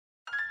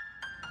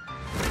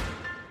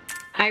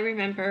I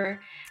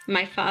remember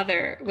my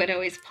father would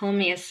always pull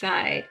me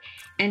aside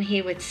and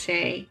he would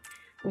say,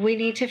 "We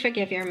need to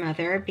forgive your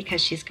mother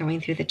because she's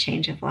going through the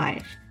change of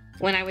life."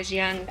 When I was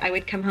young, I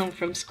would come home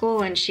from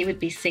school and she would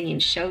be singing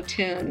show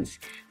tunes.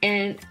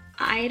 And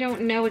I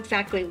don't know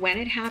exactly when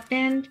it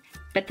happened,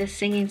 but the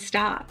singing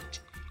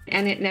stopped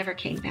and it never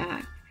came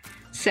back.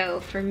 So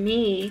for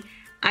me,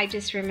 I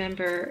just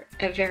remember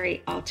a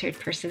very altered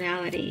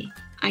personality.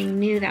 I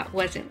knew that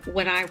wasn't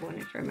what I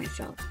wanted for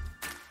myself.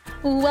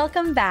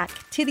 Welcome back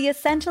to the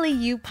Essentially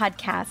You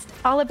podcast,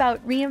 all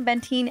about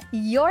reinventing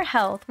your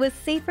health with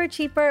safer,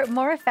 cheaper,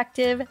 more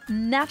effective,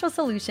 natural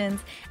solutions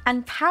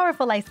and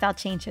powerful lifestyle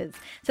changes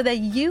so that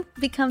you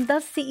become the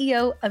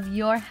CEO of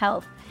your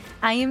health.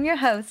 I am your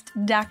host,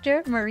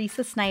 Dr.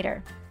 Marisa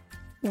Snyder.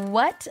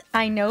 What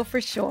I know for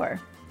sure: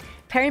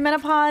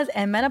 perimenopause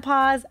and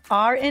menopause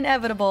are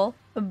inevitable,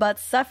 but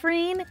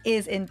suffering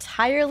is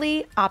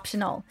entirely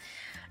optional.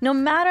 No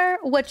matter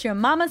what your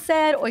mama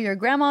said or your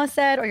grandma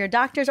said or your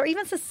doctors or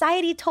even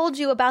society told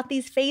you about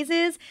these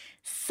phases,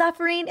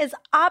 suffering is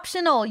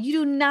optional. You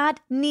do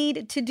not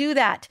need to do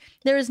that.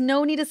 There is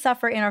no need to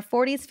suffer in our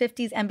 40s,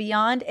 50s, and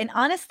beyond. And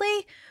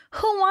honestly,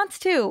 who wants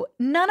to?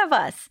 None of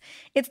us.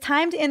 It's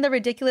time to end the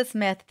ridiculous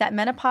myth that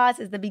menopause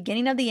is the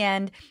beginning of the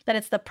end, that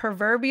it's the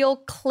proverbial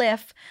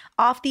cliff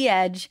off the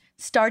edge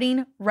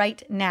starting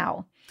right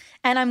now.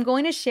 And I'm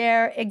going to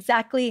share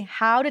exactly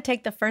how to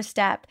take the first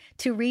step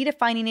to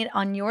redefining it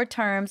on your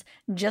terms,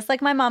 just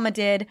like my mama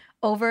did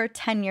over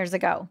 10 years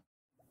ago.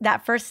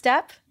 That first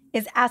step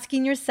is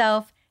asking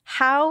yourself,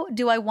 how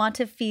do I want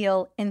to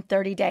feel in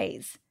 30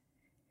 days?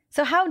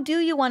 So how do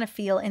you want to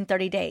feel in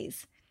 30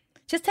 days?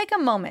 Just take a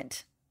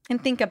moment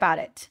and think about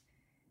it.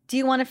 Do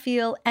you want to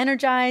feel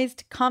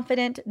energized,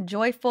 confident,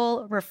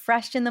 joyful,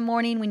 refreshed in the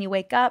morning when you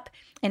wake up,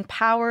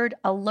 empowered,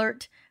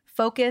 alert,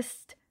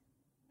 focused?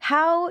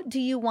 How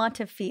do you want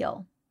to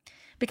feel?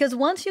 Because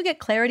once you get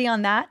clarity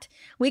on that,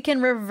 we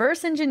can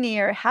reverse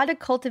engineer how to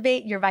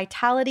cultivate your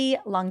vitality,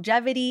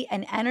 longevity,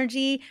 and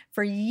energy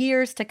for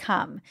years to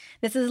come.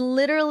 This is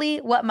literally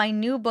what my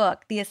new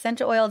book, The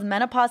Essential Oils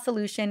Menopause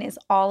Solution, is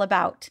all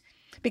about.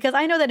 Because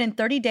I know that in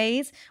 30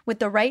 days, with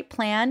the right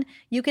plan,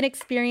 you can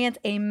experience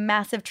a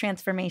massive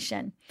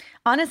transformation.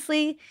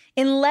 Honestly,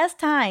 in less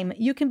time,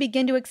 you can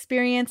begin to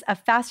experience a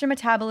faster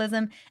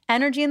metabolism,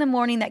 energy in the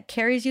morning that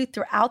carries you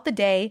throughout the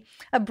day,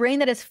 a brain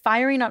that is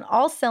firing on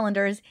all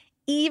cylinders,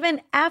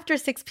 even after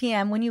 6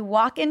 p.m. when you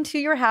walk into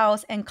your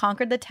house and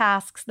conquer the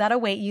tasks that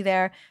await you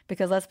there.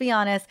 Because let's be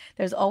honest,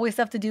 there's always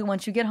stuff to do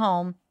once you get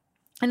home.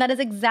 And that is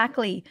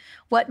exactly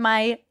what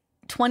my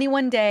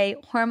 21-day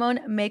hormone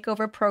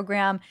makeover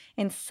program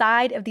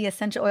inside of the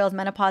Essential Oils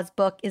Menopause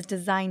book is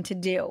designed to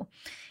do.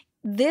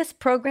 This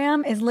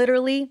program is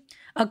literally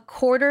a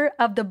quarter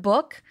of the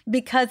book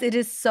because it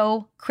is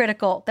so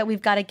critical that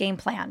we've got a game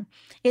plan.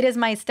 It is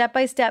my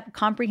step-by-step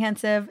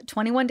comprehensive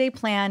 21-day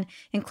plan,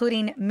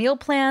 including meal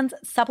plans,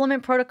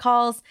 supplement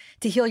protocols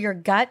to heal your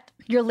gut,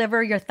 your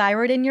liver, your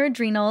thyroid, and your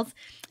adrenals,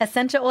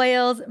 essential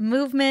oils,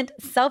 movement,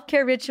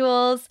 self-care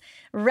rituals,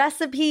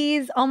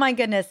 recipes, oh my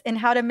goodness, and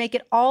how to make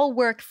it all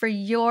work for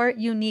your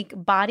unique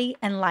body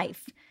and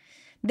life.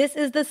 This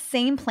is the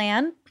same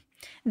plan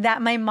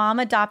that my mom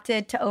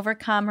adopted to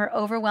overcome her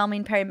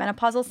overwhelming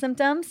perimenopausal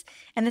symptoms.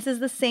 And this is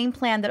the same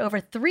plan that over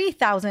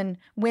 3,000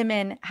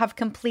 women have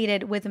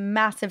completed with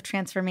massive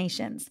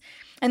transformations.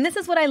 And this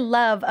is what I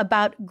love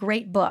about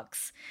great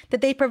books,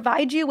 that they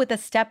provide you with a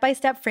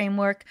step-by-step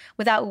framework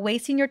without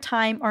wasting your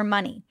time or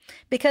money,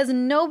 because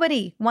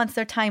nobody wants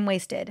their time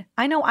wasted.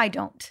 I know I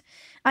don't.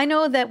 I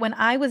know that when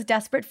I was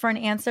desperate for an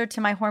answer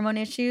to my hormone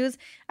issues,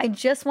 I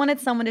just wanted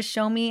someone to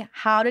show me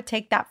how to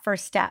take that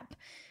first step.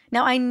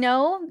 Now, I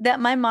know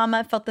that my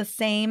mama felt the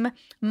same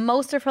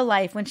most of her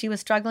life when she was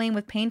struggling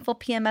with painful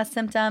PMS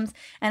symptoms,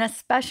 and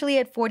especially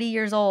at 40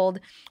 years old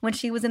when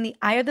she was in the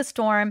eye of the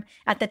storm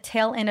at the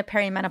tail end of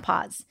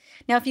perimenopause.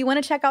 Now, if you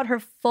want to check out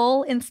her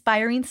full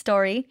inspiring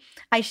story,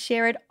 I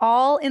share it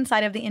all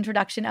inside of the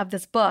introduction of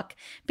this book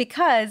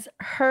because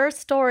her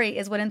story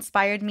is what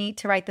inspired me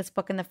to write this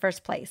book in the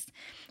first place.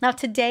 Now,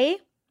 today,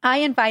 I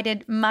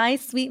invited my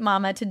sweet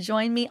mama to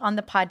join me on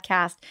the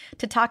podcast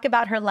to talk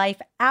about her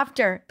life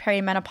after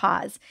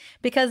perimenopause,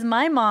 because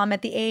my mom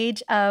at the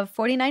age of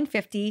 49,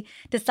 50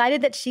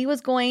 decided that she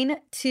was going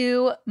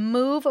to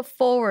move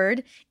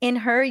forward in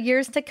her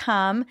years to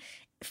come,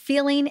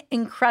 feeling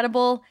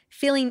incredible,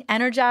 feeling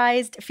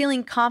energized,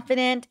 feeling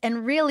confident,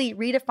 and really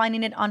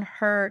redefining it on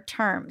her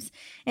terms.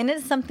 And it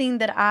is something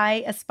that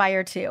I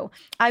aspire to.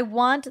 I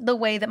want the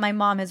way that my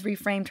mom has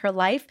reframed her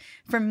life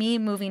for me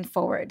moving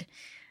forward.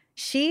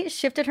 She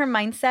shifted her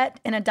mindset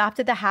and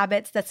adopted the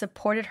habits that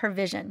supported her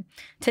vision.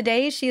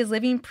 Today, she is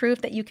living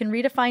proof that you can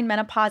redefine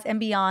menopause and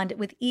beyond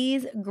with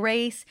ease,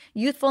 grace,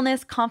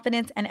 youthfulness,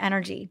 confidence, and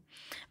energy.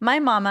 My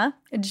mama,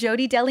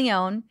 Jodi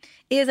Delione,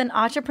 is an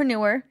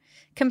entrepreneur,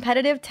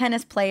 competitive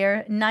tennis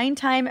player,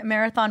 9-time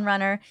marathon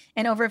runner,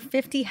 and over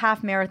 50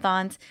 half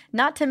marathons,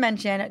 not to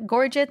mention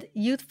gorgeous,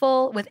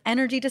 youthful, with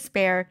energy to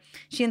spare.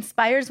 She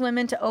inspires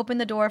women to open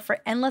the door for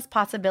endless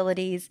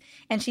possibilities,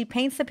 and she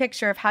paints the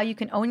picture of how you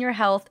can own your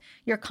health,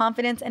 your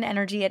confidence, and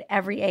energy at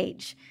every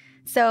age.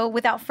 So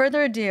without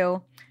further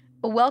ado,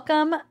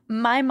 welcome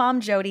my mom,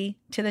 Jodi,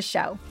 to the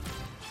show.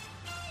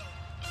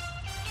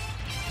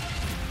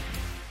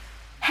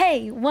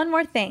 Hey, one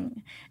more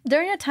thing.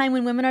 During a time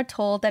when women are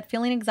told that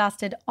feeling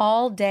exhausted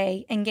all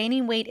day and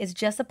gaining weight is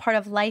just a part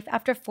of life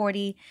after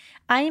 40,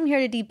 I am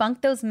here to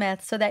debunk those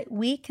myths so that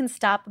we can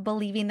stop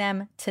believing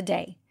them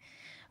today.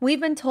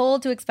 We've been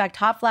told to expect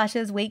hot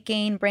flashes, weight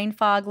gain, brain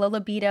fog, low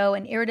libido,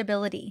 and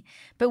irritability.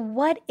 But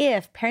what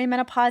if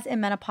perimenopause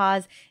and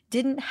menopause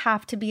didn't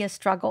have to be a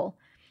struggle?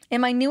 In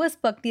my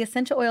newest book, The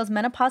Essential Oils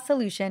Menopause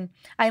Solution,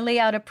 I lay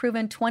out a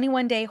proven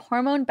 21-day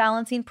hormone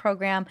balancing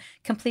program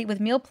complete with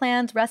meal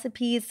plans,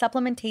 recipes,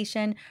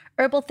 supplementation,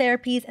 herbal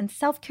therapies, and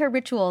self-care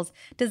rituals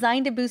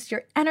designed to boost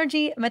your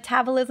energy,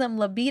 metabolism,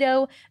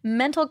 libido,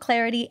 mental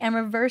clarity, and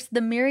reverse the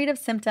myriad of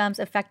symptoms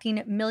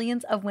affecting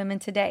millions of women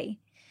today.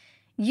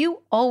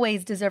 You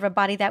always deserve a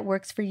body that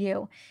works for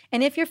you.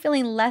 And if you're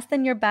feeling less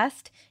than your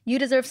best, you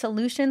deserve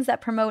solutions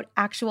that promote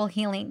actual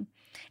healing.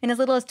 In as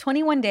little as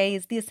 21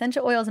 days, the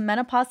Essential Oils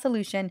Menopause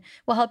Solution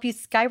will help you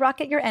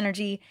skyrocket your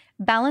energy,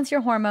 balance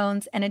your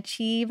hormones, and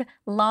achieve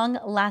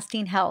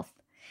long-lasting health.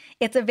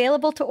 It's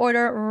available to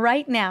order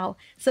right now,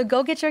 so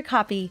go get your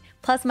copy,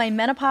 plus my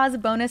Menopause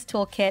Bonus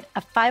Toolkit,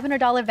 a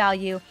 $500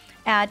 value,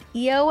 at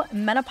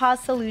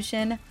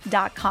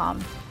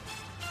eomenopausesolution.com.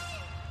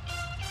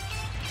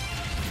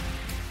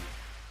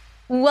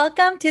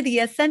 Welcome to the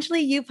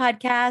Essentially You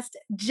podcast,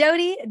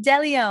 Jodi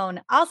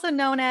Delione, also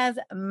known as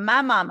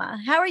my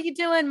mama. How are you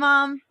doing,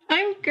 Mom?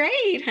 I'm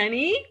great,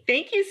 honey.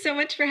 Thank you so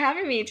much for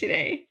having me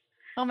today.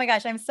 Oh my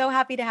gosh, I'm so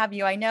happy to have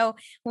you. I know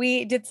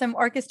we did some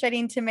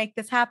orchestrating to make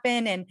this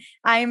happen, and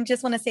I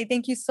just want to say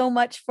thank you so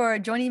much for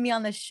joining me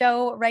on the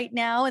show right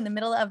now in the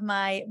middle of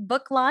my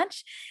book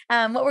launch.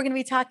 What we're going to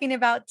be talking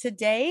about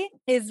today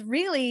is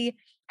really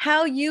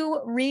how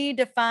you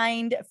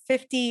redefined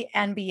 50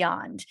 and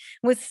beyond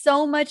with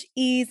so much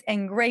ease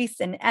and grace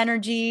and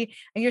energy.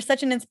 You're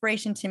such an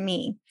inspiration to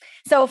me.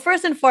 So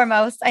first and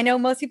foremost, I know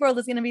most people are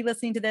going to be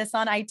listening to this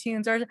on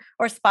iTunes or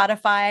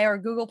Spotify or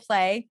Google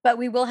Play, but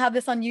we will have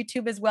this on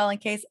YouTube as well in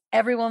case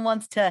everyone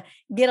wants to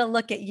get a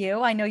look at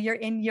you. I know you're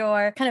in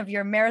your kind of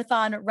your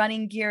marathon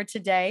running gear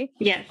today.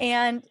 Yes.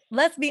 And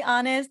let's be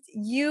honest,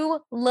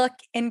 you look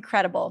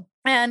incredible.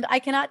 And I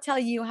cannot tell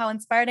you how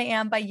inspired I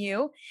am by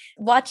you,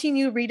 watching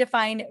you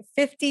redefine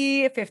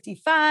 50,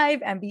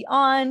 55 and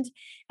beyond.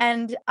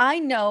 And I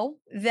know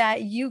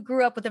that you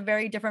grew up with a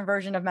very different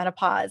version of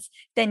menopause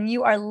than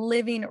you are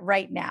living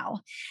right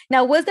now.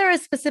 Now, was there a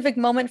specific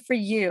moment for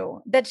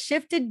you that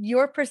shifted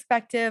your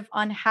perspective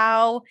on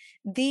how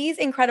these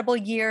incredible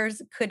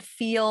years could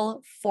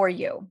feel for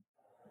you?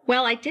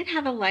 Well, I did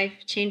have a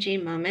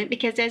life-changing moment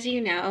because, as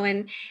you know,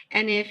 and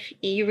if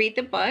you read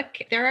the book,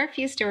 there are a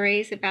few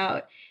stories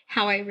about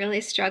how I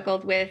really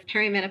struggled with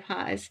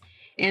perimenopause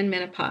and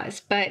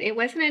menopause. But it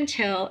wasn't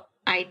until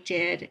I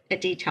did a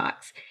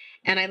detox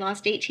and I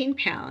lost 18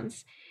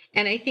 pounds.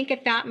 And I think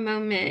at that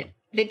moment,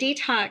 the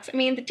detox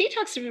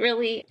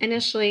really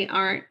initially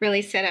aren't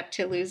really set up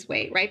to lose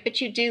weight, right?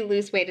 But you do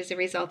lose weight as a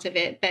result of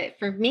it. But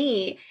for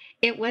me,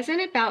 it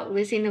wasn't about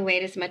losing the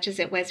weight as much as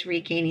it was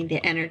regaining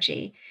the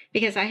energy,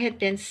 because I had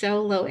been so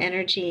low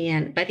energy.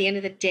 And by the end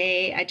of the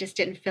day, I just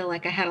didn't feel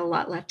like I had a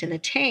lot left in the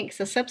tank.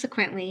 So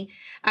subsequently,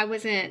 I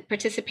wasn't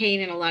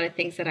participating in a lot of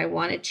things that I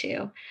wanted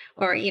to.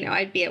 Or,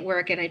 I'd be at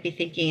work and I'd be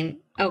thinking,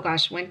 oh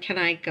gosh, when can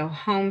I go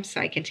home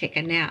so I can take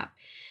a nap?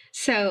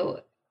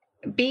 So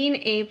being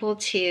able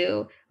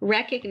to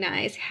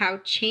recognize how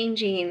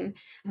changing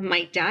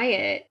my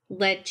diet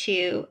led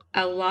to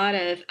a lot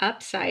of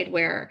upside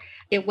where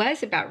it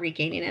was about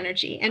regaining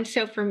energy. And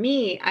so for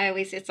me,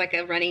 it's like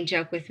a running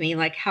joke with me,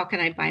 like, how can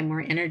I buy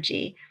more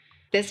energy?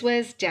 This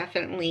was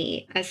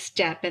definitely a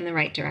step in the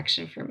right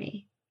direction for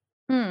me.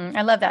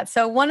 I love that.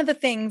 So one of the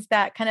things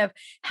that kind of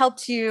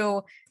helped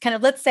you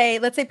let's say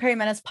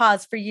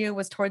perimenopause for you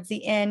was towards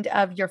the end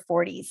of your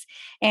 40s.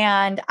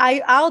 And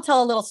I'll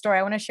tell a little story.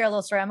 I want to share a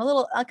little story. I'm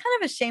kind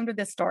of ashamed of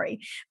this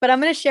story, but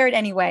I'm going to share it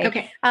anyway.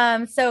 Okay.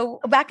 So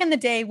back in the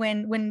day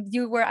when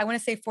you were, I want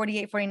to say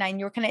 48, 49,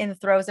 you were kind of in the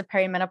throes of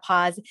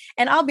perimenopause.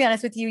 And I'll be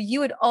honest with you,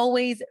 you had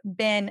always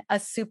been a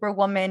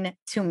superwoman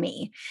to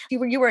me.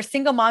 You were a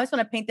single mom. I just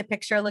want to paint the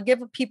picture. Give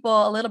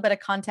people a little bit of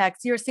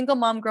context. You're a single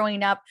mom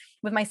growing up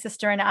with my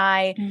sister and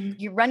I.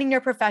 You're running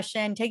your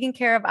profession, taking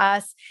care of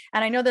us.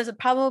 And I know there's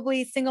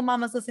probably single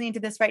mamas listening to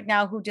this right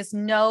now who just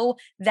know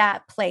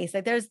that place.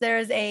 Like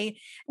there's a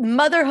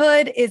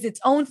motherhood is its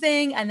own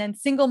thing. And then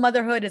single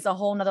motherhood is a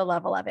whole nother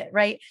level of it.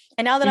 Right.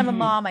 And now that I'm a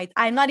mom,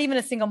 I'm not even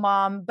a single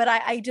mom, but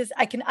I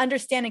can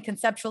understand and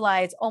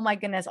conceptualize, oh my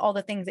goodness, all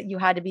the things that you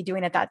had to be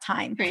doing at that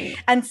time. Right.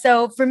 And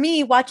so for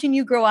me, watching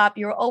you grow up,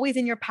 you're always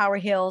in your power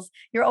heels.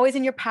 You're always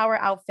in your power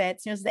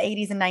outfits. It was the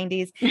 80s and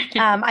 90s.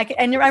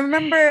 I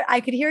remember I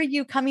could hear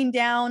you coming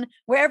down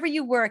wherever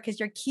you were, because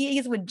your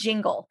keys would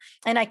jingle.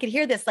 And I could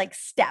hear this like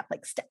step,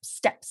 step,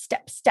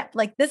 step, step.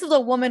 Like this is a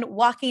woman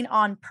walking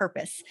on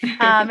purpose.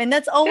 And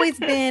that's always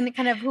been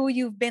kind of who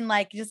you've been,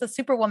 like just a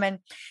superwoman.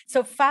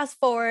 So fast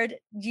forward,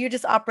 you're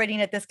just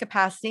operating at this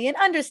capacity and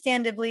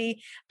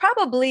understandably,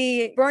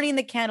 probably burning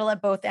the candle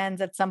at both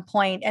ends at some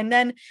point. And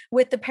then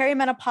with the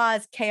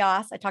perimenopause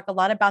chaos, I talk a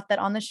lot about that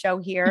on the show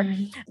here.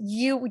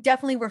 You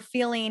definitely were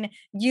feeling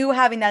you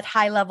having that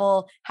high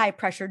level, high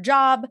pressure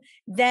job,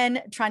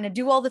 then trying to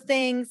do all the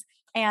things,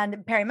 and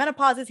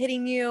perimenopause is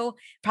hitting you.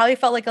 Probably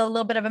felt like a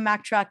little bit of a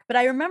Mack truck. But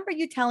I remember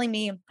you telling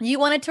me you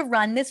wanted to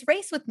run this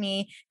race with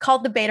me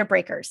called the Beta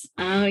Breakers.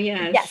 Oh,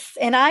 yes. Yes.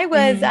 And I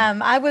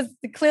was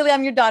clearly,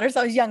 I'm your daughter,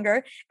 so I was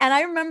younger. And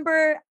I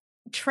remember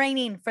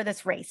training for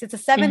this race. It's a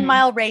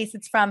 7-mile race.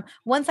 It's from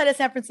one side of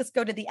San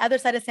Francisco to the other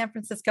side of San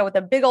Francisco with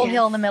a big old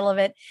hill in the middle of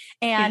it.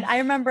 And I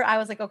remember I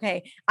was like,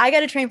 okay, I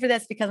got to train for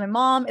this because my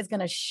mom is going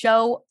to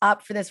show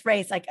up for this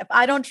race. Like if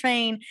I don't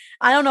train,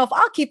 I don't know if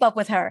I'll keep up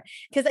with her,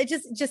 because I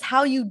just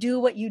how you do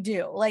what you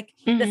do. Like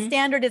the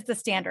standard is the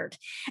standard.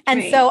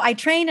 And so I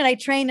train and I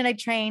train and I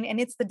train, and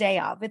it's the day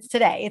of. It's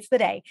today. It's the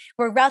day.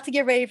 We're about to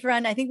get ready for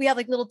run. I think we have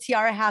like little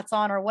tiara hats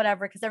on or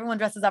whatever, because everyone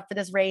dresses up for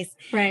this race.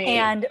 Right.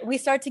 And we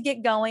start to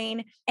get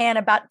going. And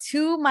about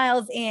 2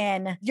 miles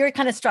in, you're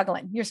kind of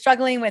struggling. You're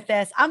struggling with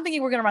this. I'm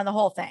thinking we're going to run the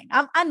whole thing.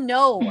 I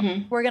know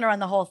we're going to run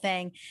the whole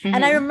thing.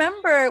 And I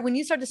remember when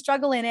you started to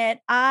struggle in it,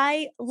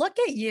 I look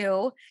at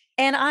you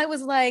and I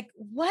was like,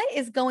 what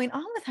is going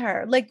on with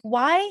her? Like,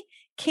 why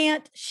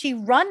can't she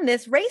run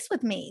this race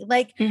with me?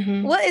 Like,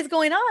 what is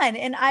going on?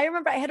 And I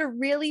remember I had to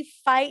really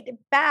fight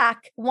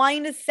back,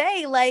 wanting to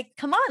say, like,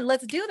 come on,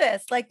 let's do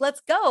this. Like,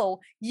 let's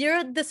go.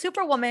 You're the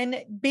superwoman.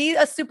 Be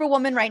a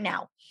superwoman right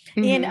now.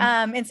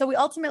 And so we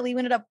ultimately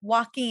ended up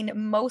walking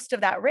most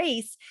of that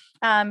race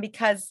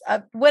because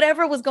of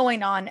whatever was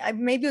going on.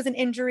 Maybe it was an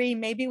injury,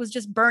 maybe it was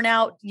just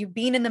burnout, you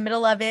being in the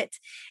middle of it.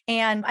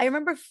 And I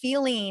remember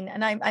feeling,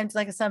 and I'm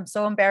like I said, I'm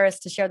so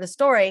embarrassed to share the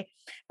story,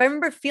 but I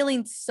remember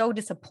feeling so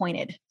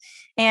disappointed.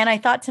 And I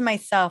thought to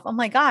myself, oh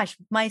my gosh,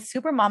 my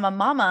super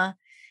mama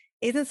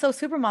isn't so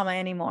super mama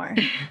anymore.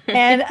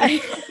 And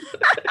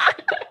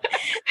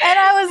and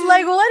I was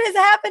like, what is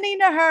happening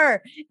to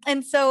her?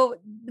 And so,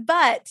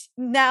 but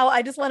now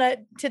I just want to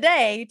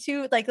today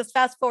to like, let's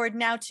fast forward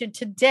now to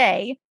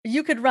today.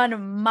 You could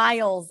run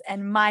miles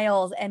and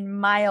miles and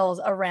miles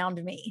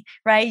around me,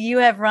 right? You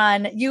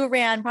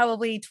ran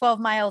probably 12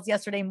 miles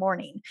yesterday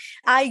morning.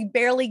 I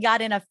barely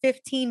got in a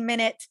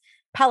 15-minute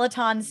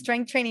Peloton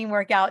strength training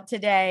workout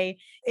today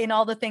in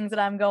all the things that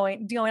I'm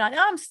going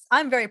on.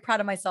 I'm very proud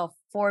of myself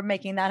for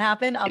making that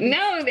happen.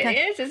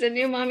 It is. As a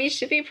new mom, you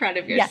should be proud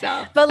of yourself.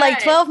 Yeah, but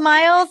like 12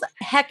 miles,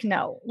 heck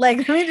no. Like,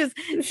 let me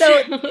just,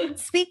 so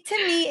speak to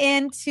me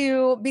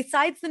into,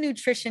 besides the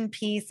nutrition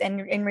piece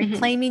and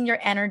reclaiming your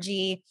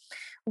energy,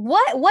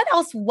 what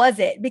else was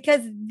it?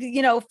 Because,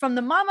 from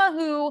the mama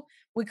who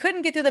we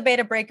couldn't get through the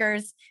beta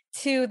breakers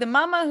to the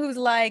mama who's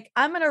like,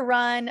 I'm going to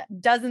run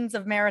dozens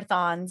of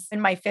marathons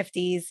in my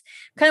 50s.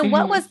 Kind of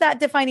what was that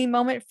defining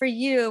moment for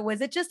you?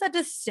 Was it just a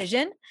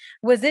decision?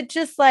 Was it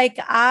just like,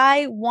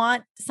 I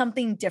want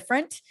something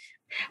different?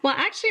 Well,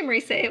 actually,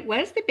 Marisa, it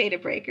was the beta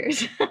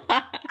breakers.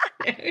 But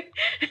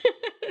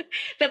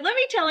let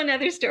me tell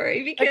another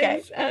story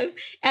because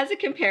as a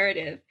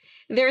comparative,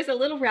 there's a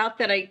little route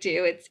that I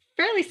do. It's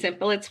fairly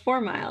simple. It's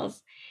 4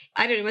 miles.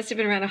 I don't know, it must have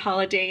been around a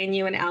holiday and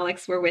you and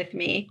Alex were with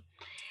me.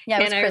 Yeah,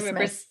 it was and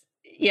Christmas.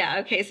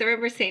 So I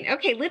remember saying,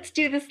 okay, let's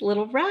do this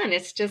little run.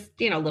 It's just,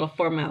 a little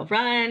 4-mile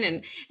run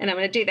and I'm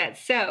going to do that.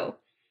 So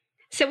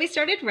we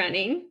started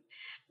running,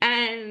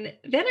 and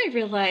then I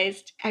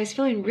realized I was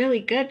feeling really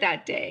good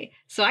that day.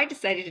 So I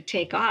decided to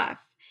take off.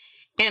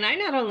 And I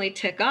not only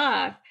took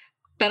off,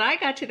 but I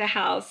got to the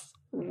house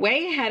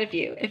way ahead of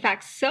you. In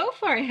fact, so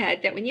far ahead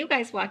that when you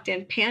guys walked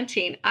in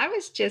panting, I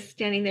was just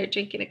standing there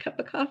drinking a cup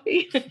of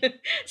coffee.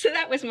 So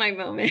that was my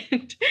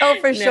moment. Oh,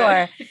 for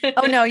sure.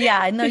 Oh, no.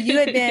 Yeah. No, you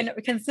had been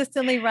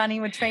consistently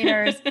running with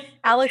trainers.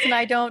 Alex and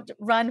I don't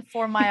run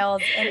 4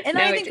 miles. And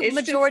I think the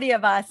majority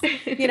of us,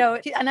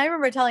 and I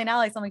remember telling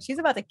Alex, I'm like, she's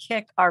about to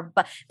kick our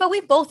butt. But we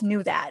both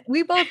knew that.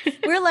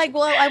 We're like,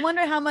 well, I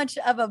wonder how much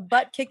of a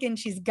butt kicking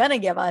she's going to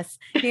give us,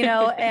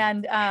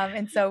 and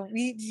so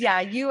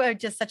you are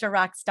just such a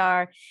rock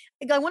star.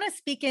 I want to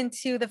speak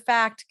into the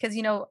fact, because,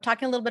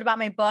 talking a little bit about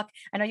my book,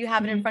 I know you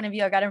have it in front of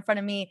you. I got it in front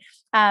of me,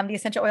 The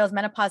Essential Oils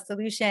Menopause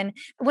Solution.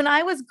 When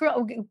I was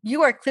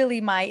you are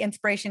clearly my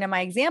inspiration and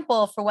my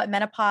example for what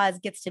menopause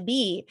gets to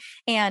be,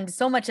 and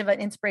so much of an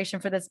inspiration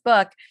for this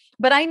book.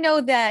 But I know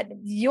that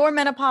your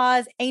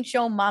menopause ain't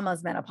your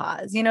mama's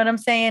menopause. You know what I'm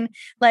saying?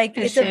 Like,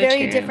 it's a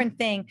very different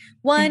thing.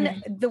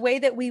 One, the way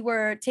that we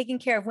were taking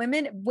care of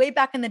women way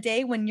back in the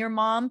day when your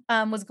mom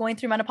was going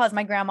through menopause,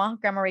 my grandma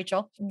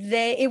Rachel,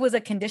 it was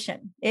a condition.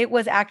 It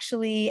was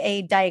actually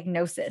a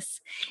diagnosis.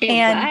 It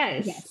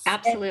was. Yes,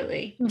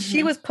 absolutely.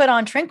 She was put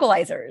on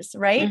tranquilizers,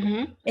 right?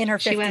 In her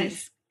 50s. She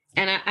was.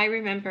 And I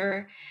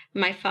remember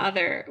my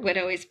father would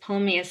always pull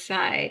me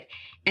aside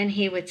and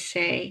he would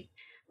say,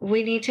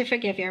 we need to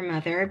forgive your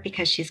mother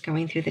because she's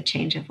going through the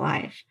change of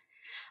life.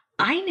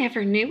 I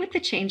never knew what the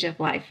change of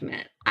life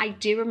meant. I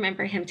do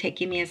remember him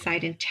taking me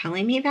aside and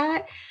telling me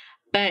that,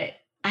 but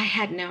I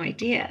had no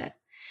idea.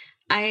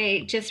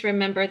 I just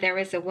remember there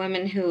was a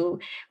woman who,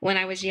 when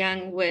I was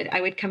young,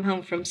 I would come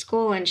home from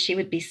school and she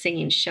would be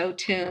singing show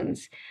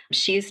tunes.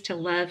 She used to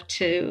love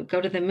to go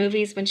to the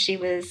movies when she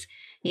was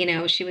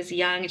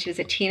young and she was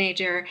a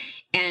teenager,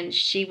 and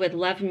she would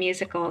love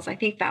musicals. I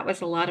think that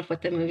was a lot of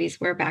what the movies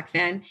were back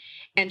then.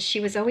 And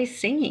she was always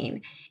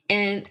singing.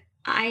 And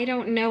I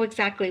don't know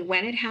exactly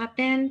when it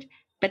happened,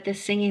 but the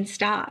singing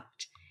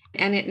stopped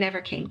and it never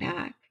came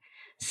back.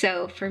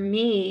 So for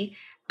me,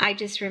 I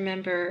just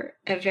remember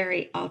a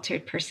very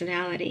altered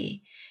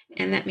personality,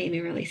 and that made me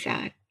really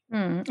sad.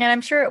 And I'm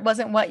sure it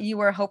wasn't what you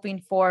were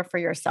hoping for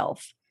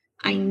yourself.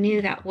 I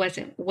knew that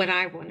wasn't what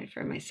I wanted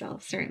for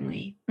myself,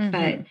 certainly. Mm-hmm.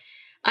 But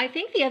I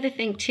think the other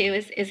thing too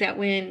is that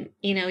when,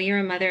 you're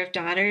a mother of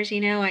daughters,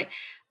 I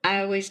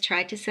always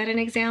tried to set an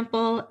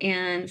example,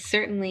 and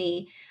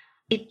certainly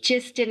it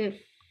just didn't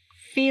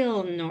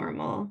feel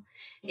normal.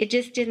 It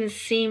just didn't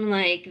seem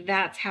like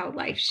that's how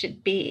life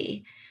should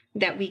be,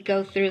 that we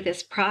go through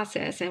this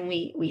process and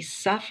we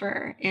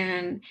suffer,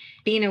 and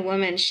being a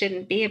woman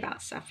shouldn't be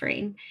about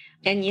suffering.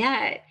 And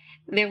yet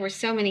there were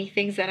so many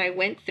things that I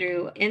went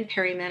through in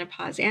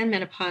perimenopause and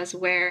menopause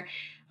where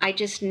I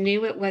just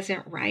knew it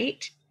wasn't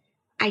right.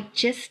 I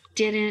just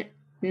didn't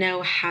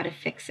know how to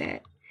fix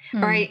it.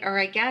 Or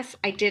I guess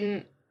I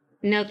didn't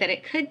know that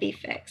it could be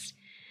fixed.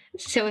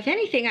 So if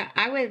anything,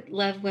 I would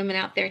love women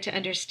out there to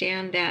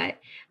understand that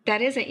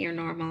that isn't your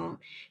normal.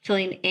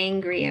 Feeling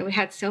angry. I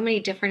had so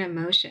many different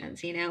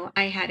emotions.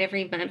 I had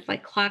every month,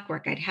 like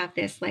clockwork, I'd have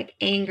this like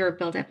anger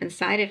build up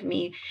inside of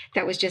me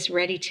that was just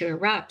ready to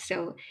erupt.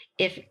 So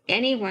if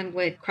anyone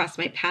would cross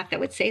my path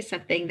that would say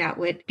something that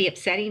would be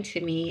upsetting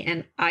to me,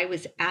 and I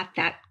was at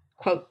that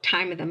quote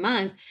time of the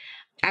month,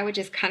 I would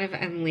just kind of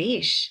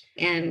unleash.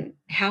 And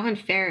how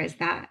unfair is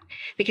that?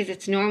 Because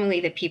it's normally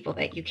the people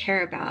that you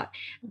care about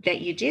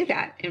that you do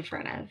that in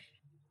front of.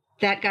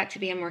 That got to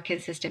be a more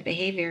consistent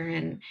behavior,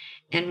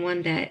 and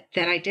one that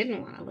I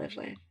didn't want to live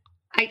with.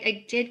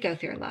 I did go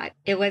through a lot.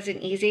 It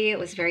wasn't easy. It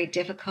was very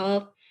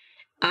difficult.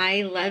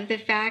 I love the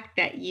fact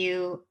that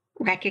you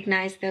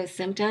recognized those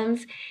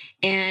symptoms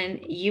and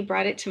you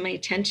brought it to my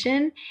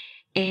attention,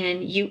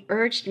 and you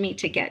urged me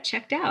to get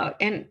checked out.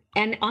 And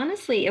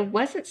honestly, it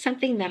wasn't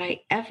something that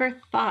I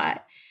ever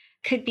thought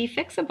could be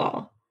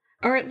fixable,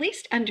 or at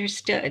least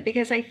understood,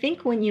 because I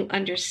think when you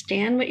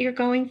understand what you're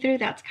going through,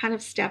 that's kind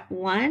of step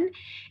one.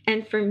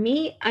 And for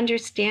me,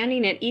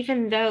 understanding it,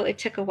 even though it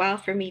took a while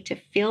for me to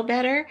feel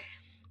better,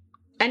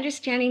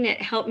 understanding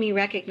it helped me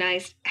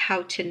recognize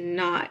how to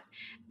not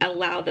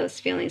allow those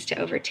feelings to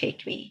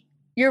overtake me.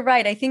 You're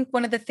right. I think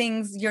one of the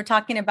things you're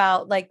talking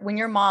about, like when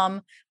your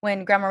mom,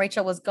 when Grandma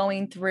Rachel was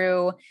going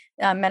through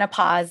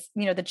menopause,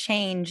 the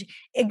change,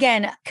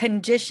 again,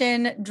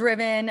 condition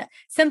driven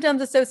symptoms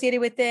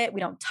associated with it.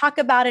 We don't talk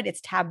about it.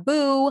 It's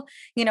taboo,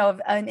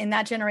 in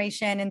that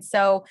generation. And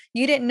so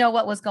you didn't know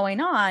what was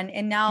going on.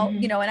 And now,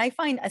 Mm-hmm. and I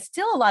find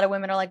still a lot of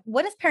women are like,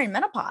 what is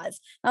perimenopause?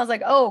 And I was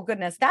like, oh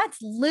goodness, that's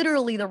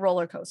literally the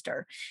roller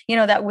coaster,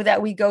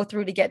 that we go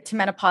through to get to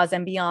menopause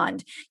and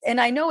beyond.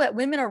 And I know that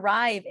women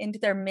arrive into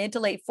their mid to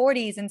late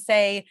 40s and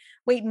say,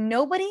 wait,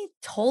 nobody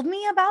told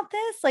me about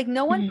this. Like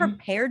no one Mm-hmm.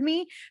 prepared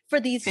me for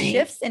these Right.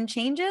 shifts and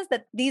changes,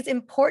 that these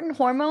important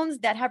hormones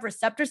that have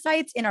receptor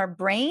sites in our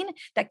brain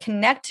that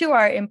connect to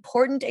our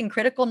important and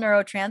critical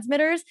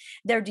neurotransmitters,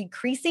 they're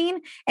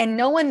decreasing, and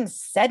no one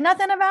said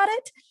nothing about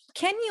it.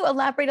 Can you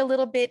elaborate a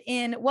little bit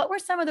in what were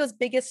some of those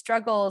biggest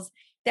struggles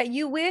that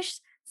you wish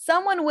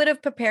someone would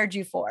have prepared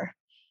you for?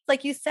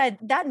 Like you said,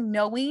 that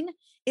knowing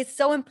is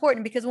so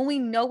important, because when we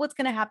know what's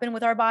going to happen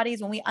with our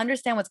bodies, when we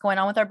understand what's going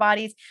on with our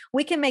bodies,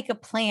 we can make a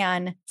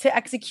plan to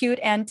execute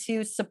and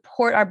to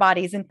support our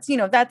bodies. And,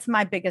 that's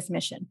my biggest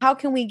mission. How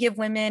can we give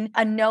women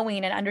a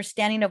knowing and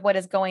understanding of what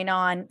is going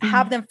on,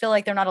 have them feel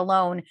like they're not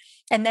alone,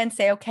 and then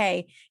say,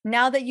 okay,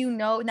 now that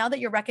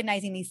you're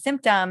recognizing these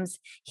symptoms,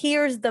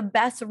 here's the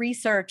best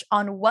research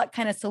on what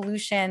kind of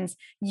solutions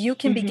you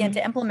can begin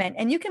to implement.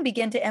 And you can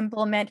begin to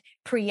implement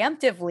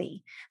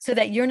preemptively so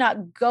that you're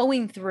not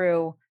going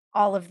through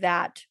all of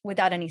that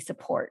without any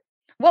support.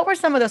 What were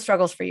some of those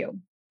struggles for you?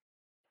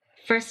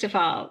 First of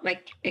all,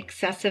 like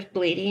excessive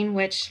bleeding,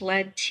 which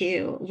led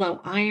to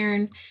low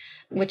iron,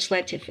 which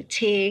led to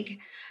fatigue,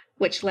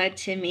 which led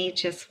to me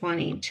just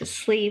wanting to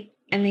sleep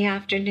in the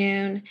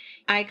afternoon.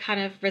 I kind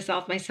of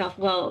resolved myself,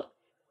 well,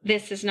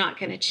 this is not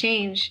going to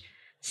change,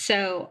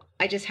 so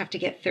I just have to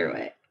get through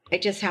it. I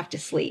just have to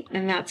sleep,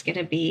 and that's going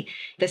to be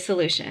the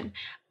solution.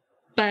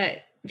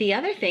 But the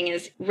other thing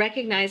is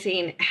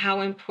recognizing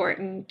how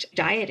important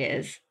diet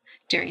is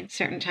during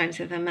certain times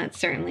of the month,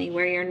 certainly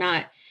where you're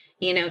not,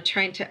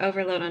 trying to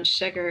overload on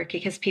sugar,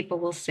 because people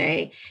will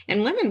say,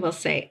 and women will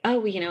say,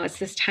 oh, it's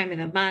this time of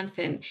the month,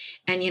 and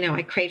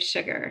I crave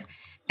sugar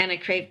and I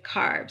crave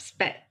carbs.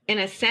 But in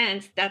a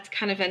sense, that's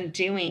kind of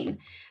undoing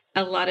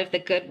a lot of the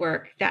good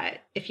work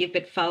that if you've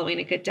been following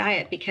a good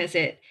diet, because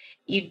it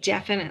you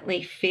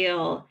definitely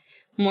feel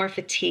more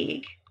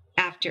fatigue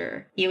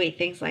after you eat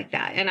things like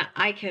that. And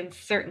I can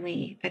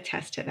certainly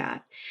attest to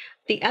that.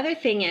 The other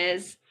thing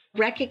is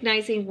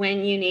recognizing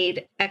when you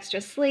need extra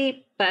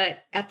sleep, but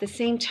at the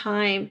same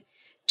time,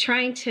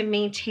 trying to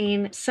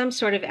maintain some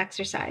sort of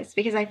exercise,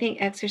 because I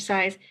think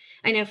exercise,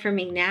 I know for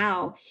me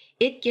now,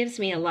 it gives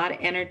me a lot of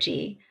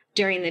energy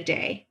during the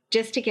day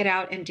just to get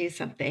out and do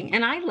something.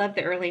 And I love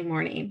the early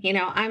morning.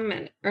 I'm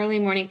an early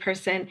morning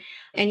person,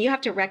 and you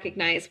have to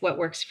recognize what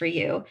works for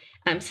you.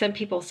 Some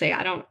people say,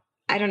 I don't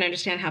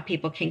understand how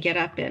people can get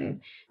up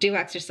and do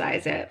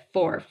exercise at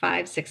 4,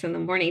 5, 6 in the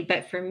morning.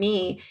 But for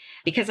me,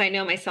 because I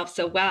know myself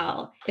so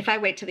well, if I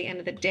wait till the end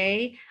of the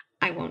day,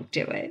 I won't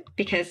do it,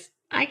 because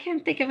I can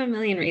think of a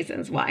million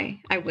reasons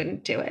why I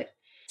wouldn't do it.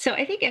 So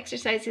I think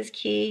exercise is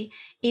key.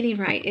 Eating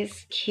right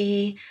is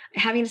key.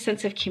 Having a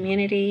sense of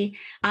community.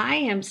 I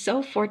am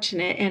so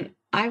fortunate, and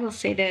I will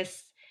say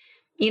this,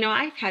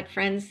 I've had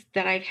friends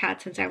that I've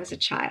had since I was a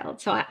child.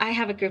 So I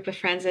have a group of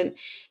friends,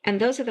 and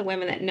those are the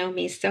women that know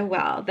me so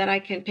well that I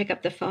can pick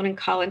up the phone and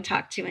call and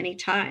talk to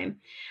anytime.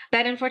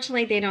 But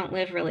unfortunately, they don't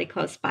live really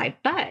close by.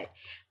 But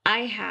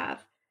I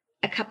have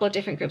a couple of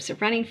different groups of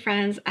running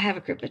friends. I have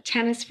a group of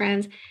tennis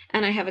friends,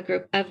 and I have a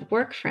group of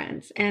work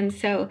friends. And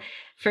so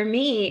for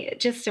me,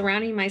 just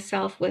surrounding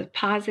myself with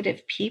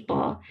positive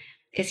people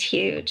is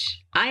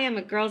huge. I am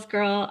a girl's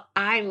girl.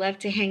 I love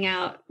to hang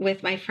out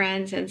with my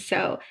friends. And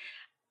so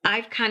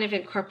I've kind of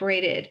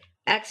incorporated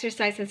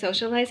exercise and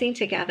socializing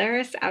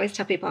together. So I always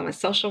tell people I'm a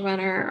social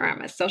runner or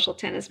I'm a social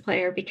tennis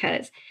player,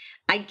 because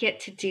I get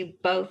to do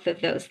both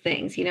of those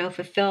things,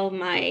 fulfill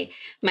my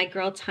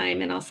girl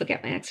time and also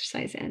get my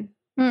exercise in.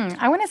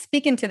 I want to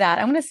speak into that.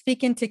 I want to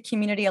speak into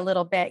community a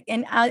little bit,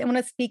 and I want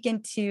to speak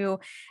into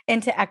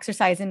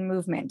exercise and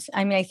movement.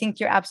 I mean, I think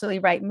you're absolutely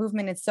right.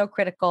 Movement is so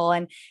critical,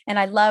 and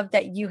I love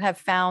that you have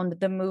found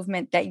the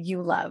movement that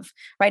you love,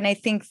 right? And I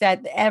think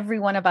that every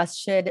one of us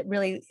should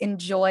really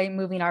enjoy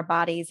moving our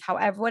bodies.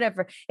 However,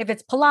 whatever, if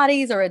it's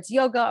Pilates or it's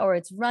yoga or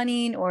it's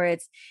running or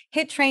it's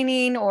HIIT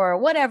training or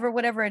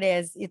whatever it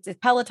is, it's a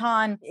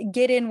Peloton.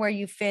 Get in where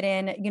you fit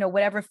in.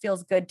 Whatever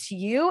feels good to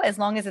you, as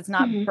long as it's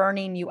not Mm-hmm.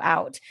 burning you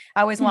out.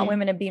 I always want Mm-hmm.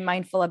 women to be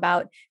mindful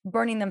about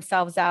burning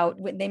themselves out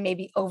when they may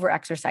be over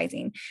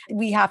exercising.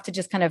 We have to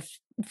just kind of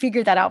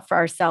figure that out for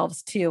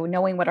ourselves too,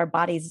 knowing what our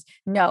bodies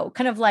know.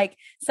 Kind of like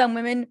some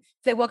women,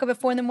 if they woke up at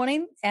 4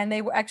 a.m. and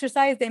they were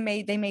exercise, they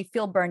may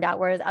feel burned out,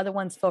 whereas other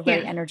ones feel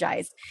very Yeah.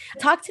 energized.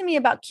 Talk to me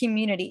about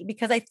community,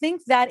 because I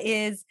think that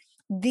is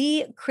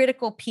the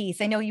critical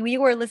piece. I know we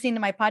were listening to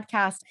my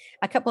podcast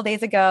a couple of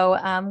days ago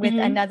with Mm-hmm.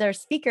 another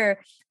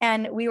speaker,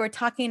 and we were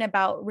talking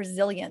about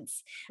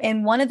resilience.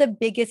 And one of the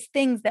biggest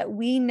things that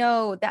we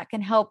know that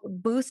can help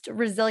boost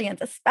resilience,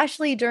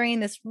 especially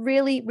during this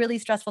really, really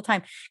stressful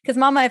time. Because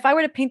Mama, if I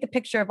were to paint the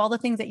picture of all the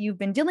things that you've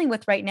been dealing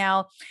with right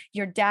now,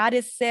 your dad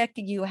is sick,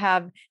 you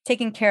have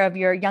taken care of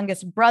your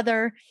youngest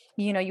brother,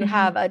 you Mm-hmm.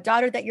 have a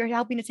daughter that you're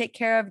helping to take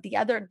care of, the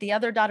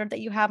other daughter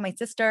that you have, my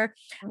sister,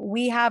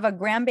 we have a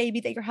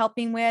grandbaby that you're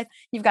helping with,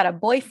 you've got a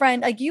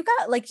boyfriend, like you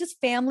got, like, just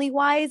family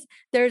wise,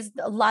 there's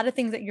a lot of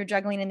things that you're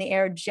juggling in the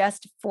air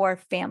just for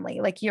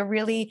family. Like you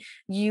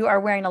are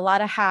wearing a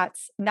lot of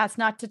hats, and that's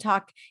not to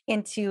talk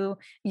into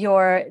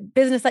your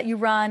business that you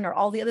run or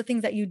all the other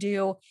things that you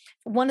do.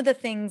 One of the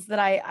things that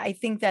I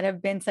think that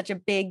have been such a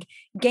big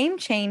game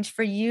change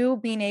for you,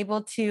 being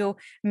able to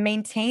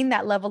maintain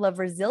that level of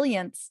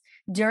resilience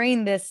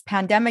during this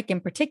pandemic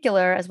in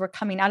particular, as we're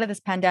coming out of this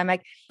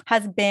pandemic,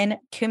 has been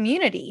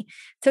community.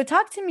 So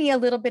talk to me a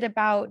little bit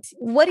about,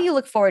 what do you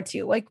look forward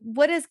to? Like,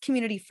 what is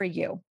community for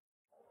you?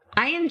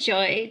 I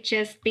enjoy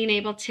just being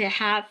able to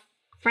have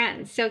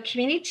friends. So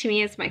community to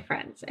me is my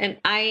friends. And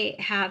I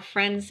have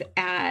friends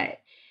that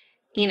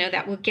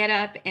will get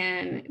up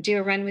and do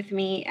a run with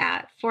me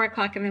at 4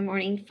 o'clock in the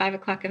morning, 5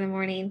 o'clock in the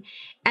morning.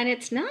 And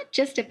it's not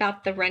just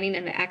about the running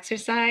and the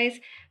exercise,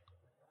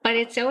 but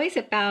it's always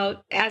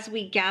about, as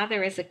we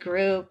gather as a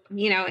group,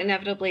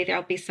 inevitably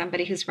there'll be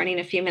somebody who's running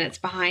a few minutes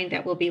behind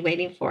that we'll be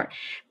waiting for.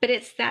 But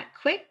it's that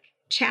quick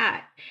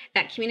chat,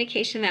 that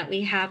communication that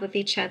we have with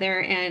each other.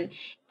 And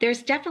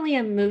there's definitely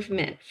a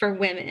movement for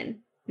women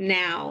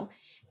now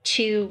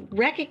to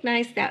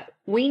recognize that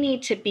we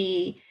need to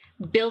be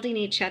building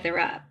each other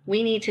up.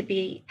 We need to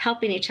be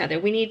helping each other.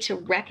 We need to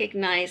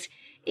recognize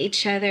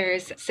each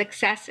other's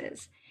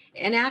successes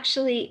and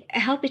actually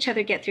help each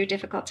other get through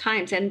difficult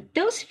times. And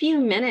those few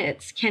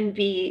minutes can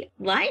be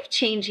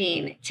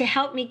life-changing to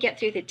help me get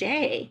through the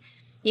day.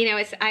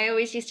 I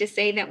always used to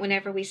say that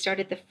whenever we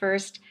started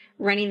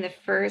running the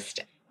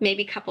first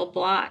maybe couple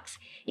blocks,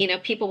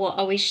 people will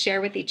always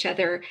share with each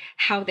other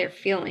how they're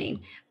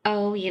feeling.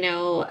 Oh,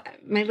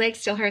 my leg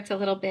still hurts a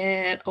little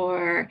bit,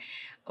 or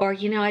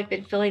I've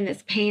been feeling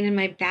this pain in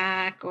my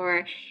back.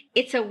 Or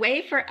it's a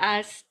way for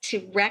us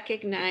to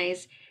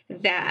recognize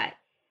that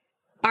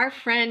our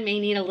friend may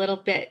need a little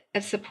bit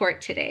of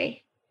support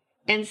today.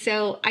 And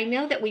so I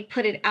know that we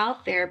put it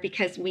out there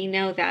because we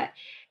know that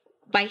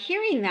by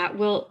hearing that,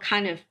 we'll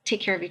kind of take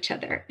care of each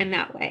other in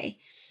that way.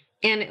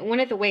 And one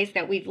of the ways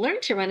that we've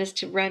learned to run is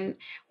to run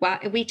while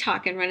we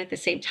talk and run at the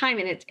same time.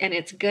 And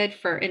it's good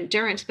for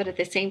endurance, but at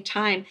the same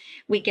time,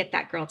 we get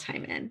that girl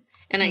time in.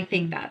 And I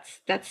think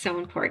that's so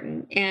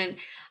important. And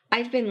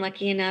I've been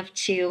lucky enough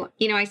to,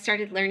 I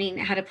started learning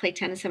how to play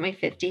tennis in my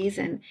 50s,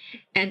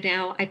 and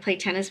now I play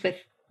tennis with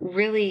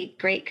really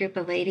great group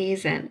of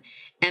ladies, and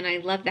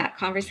I love that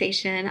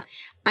conversation.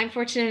 I'm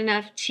fortunate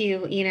enough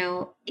to,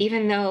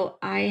 even though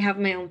I have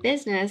my own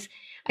business,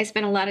 I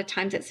spend a lot of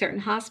times at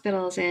certain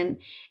hospitals, and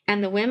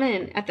the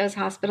women at those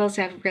hospitals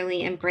have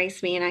really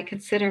embraced me, and I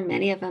consider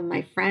many of them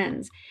my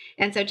friends.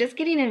 And so just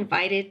getting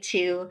invited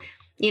to,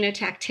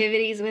 to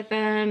activities with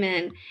them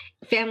and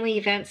family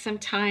events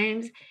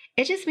sometimes,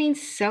 it just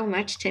means so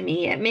much to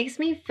me. It makes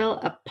me feel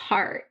a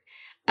part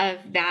of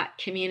that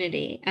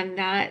community. And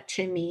that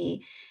to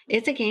me,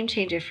 it's a game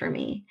changer for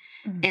me.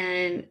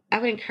 And I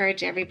would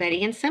encourage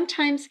everybody. And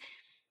sometimes,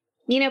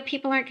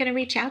 people aren't going to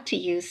reach out to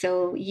you.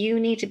 So you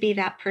need to be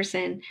that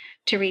person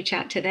to reach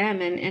out to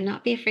them, and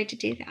not be afraid to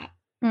do that.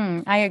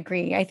 I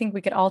agree. I think we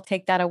could all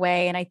take that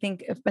away. And I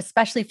think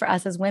especially for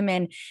us as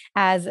women,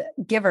 as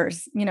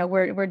givers,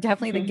 we're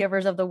definitely the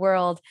givers of the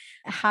world.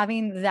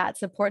 Having that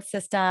support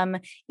system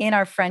in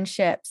our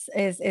friendships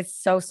is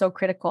so, so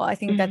critical. I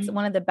think that's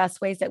one of the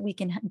best ways that we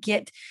can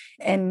get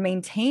and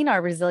maintain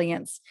our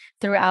resilience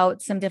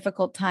throughout some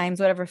difficult times,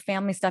 whatever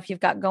family stuff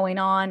you've got going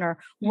on or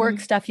work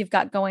stuff you've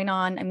got going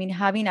on. I mean,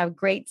 having a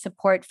great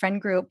support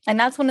friend group. And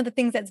that's one of the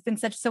things that's been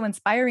so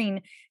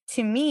inspiring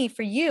to me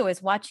for you,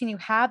 is watching you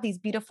have these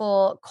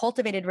beautiful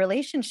cultivated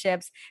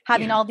relationships,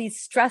 having all these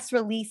stress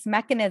release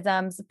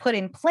mechanisms put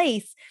in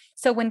place.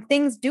 So when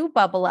things do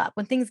bubble up,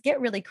 when things get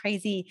really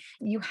crazy,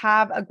 you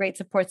have a great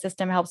support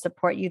system to help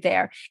support you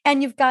there.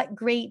 And you've got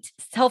great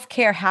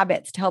self-care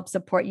habits to help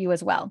support you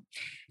as well.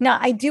 Now,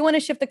 I do want to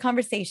shift the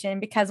conversation,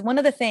 because one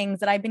of the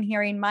things that I've been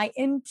hearing my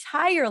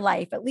entire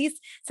life, at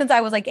least since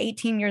I was like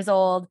 18 years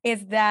old,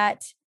 is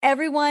that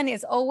everyone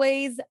is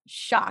always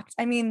shocked.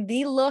 I mean,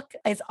 the look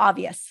is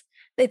obvious.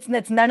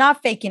 They're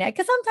not faking it.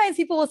 Because sometimes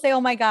people will say,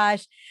 "Oh my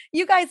gosh,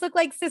 you guys look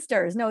like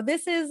sisters." No,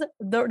 this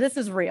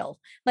is real.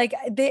 Like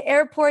the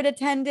airport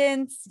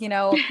attendants,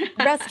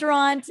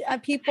 restaurant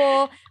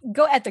people,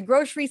 go at the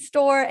grocery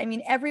store. I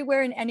mean,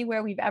 everywhere and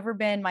anywhere we've ever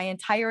been, my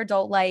entire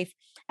adult life,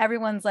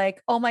 everyone's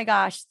like, "Oh my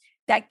gosh,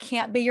 that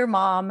can't be your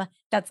mom.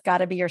 That's got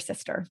to be your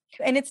sister."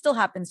 And it still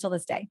happens till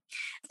this day.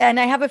 And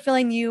I have a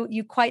feeling you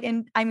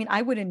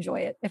I would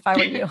enjoy it if I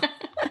were you.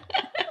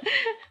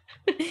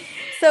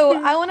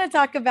 So I want to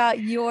talk about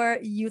your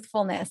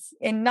youthfulness.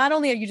 And not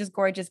only are you just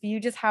gorgeous, but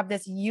you just have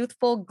this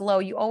youthful glow.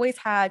 You always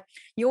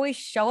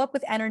show up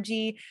with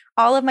energy.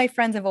 All of my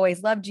friends have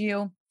always loved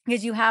you,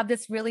 because you have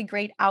this really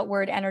great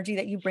outward energy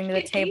that you bring to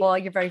the table.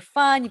 You're very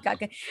fun.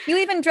 You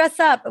even dress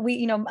up.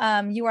 You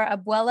are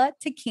abuela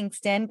to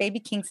Kingston, baby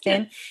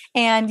Kingston,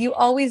 and you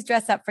always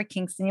dress up for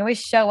Kingston. You always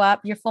show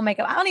up. You're full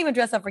makeup. I don't even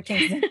dress up for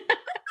Kingston.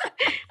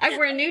 I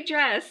wore a new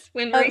dress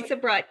when Marisa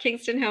brought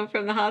Kingston home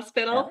from the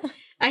hospital.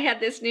 I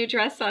had this new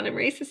dress on, and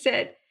Marisa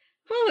said,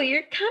 "Oh,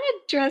 you're kind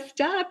of dressed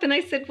up." And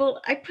I said,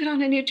 "Well, I put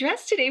on a new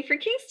dress today for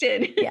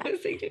Kingston." Yeah.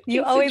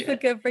 You always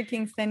look good for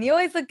Kingston. You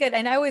always look good.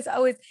 And Alex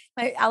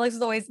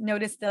has always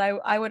noticed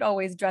that I would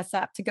always dress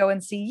up to go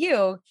and see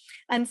you.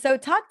 And so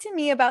talk to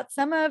me about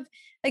some of,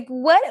 like,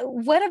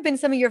 what have been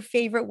some of your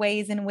favorite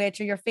ways in which,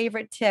 or your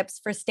favorite tips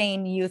for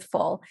staying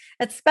youthful,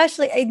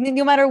 especially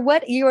no matter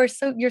what, you're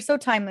so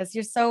timeless.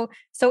 You're so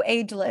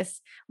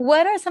ageless.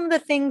 What are some of the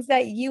things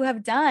that you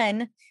have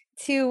done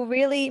to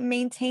really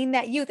maintain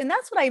that youth? And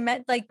that's what I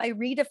meant, like, by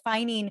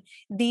redefining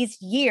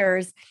these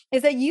years,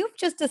 is that you've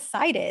just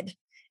decided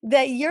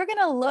that you're going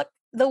to look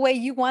the way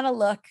you want to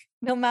look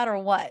no matter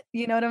what.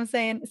 You know what I'm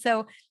saying?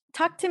 So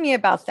talk to me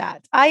about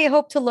that. I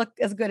hope to look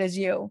as good as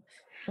you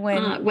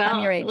when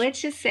I'm your age.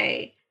 Let's just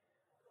say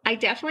I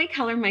definitely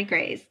color my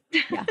grays.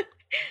 Yeah.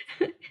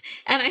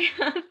 And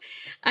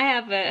I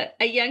have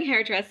a young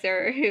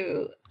hairdresser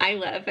who I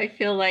love. I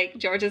feel like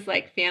George is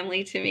like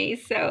family to me.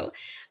 So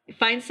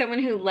find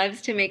someone who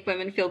loves to make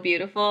women feel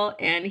beautiful,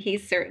 and he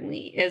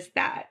certainly is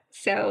that.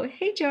 So,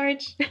 hey,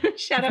 George.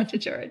 Shout out to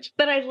George.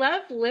 But I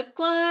love lip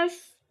gloss,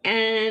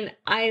 and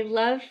I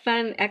love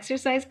fun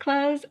exercise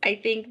clothes. I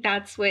think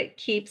that's what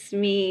keeps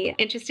me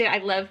interested. I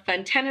love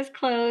fun tennis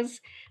clothes.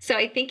 So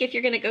I think if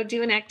you're going to go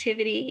do an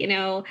activity,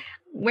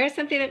 wear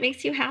something that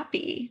makes you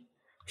happy.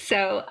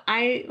 So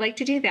I like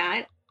to do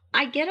that.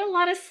 I get a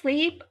lot of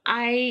sleep.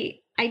 I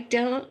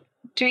don't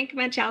drink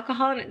much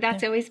alcohol, and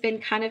that's always been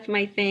kind of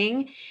my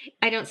thing.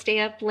 I don't stay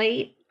up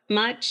late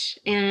much,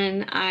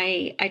 and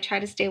I try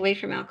to stay away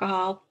from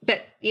alcohol.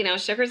 But,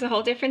 sugar's a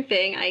whole different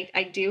thing.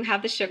 I do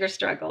have the sugar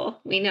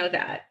struggle. We know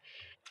that.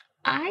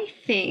 I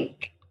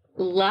think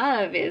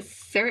love is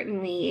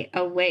certainly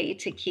a way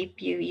to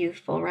keep you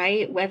youthful,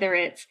 right? Whether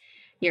it's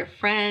your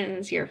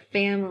friends, your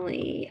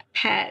family,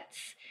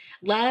 pets,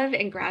 love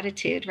and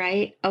gratitude,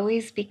 right?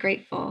 Always be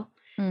grateful.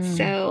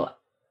 So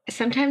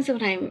sometimes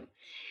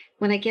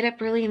when I get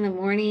up early in the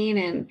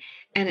morning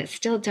and it's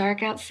still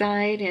dark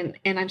outside,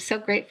 and I'm so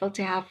grateful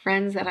to have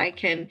friends that I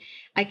can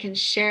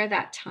share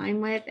that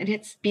time with, and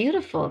it's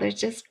beautiful. There's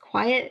just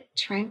quiet,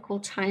 tranquil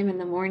time in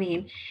the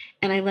morning,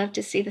 and I love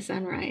to see the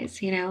sunrise,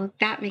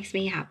 that makes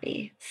me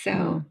happy. So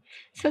Mm.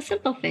 so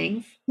simple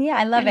things. Yeah,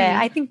 I I love it. don't know.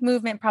 I think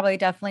movement probably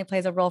definitely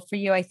plays a role for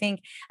you.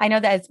 I know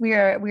that as we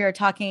were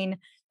talking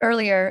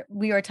earlier,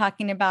 we were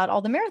talking about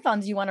all the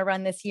marathons you want to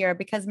run this year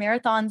because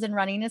marathons and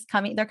running is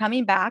coming, they're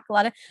coming back.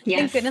 Thank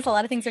Yes. goodness, a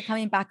lot of things are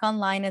coming back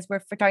online as we're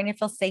starting to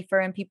feel safer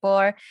and people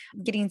are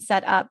getting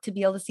set up to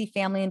be able to see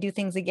family and do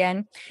things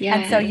again.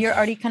 And so Yes, you're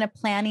already kind of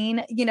planning,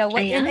 I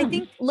what, and I am.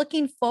 think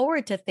looking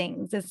forward to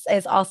things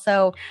is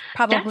also That's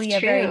probably a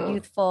very true.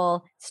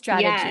 youthful Yes.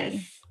 strategy.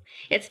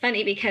 It's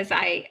funny because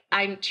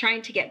I'm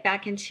trying to get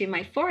back into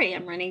my 4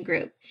 a.m. running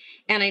group.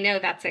 And I know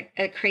that's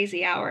a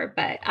crazy hour,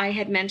 but I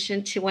had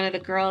mentioned to one of the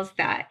girls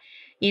that,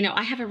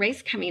 I have a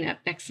race coming up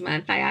next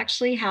month. I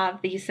actually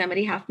have the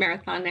Yosemite Half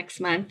Marathon next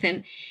month.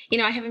 And,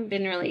 I haven't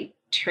been really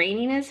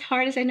training as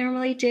hard as I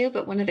normally do,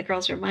 but one of the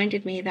girls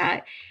reminded me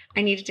that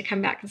I needed to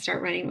come back and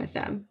start running with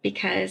them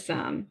because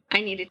I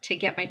needed to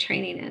get my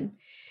training in.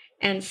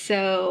 And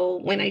so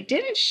when I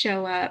didn't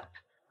show up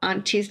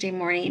on Tuesday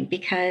morning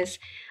because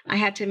I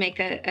had to make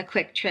a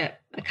quick trip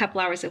a couple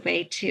hours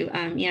away to,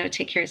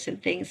 take care of some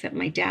things that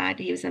my dad,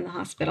 he was in the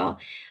hospital.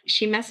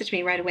 She messaged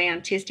me right away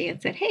on Tuesday and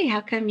said, "Hey,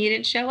 how come you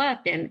didn't show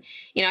up?" And,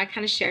 I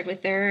kind of shared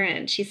with her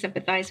and she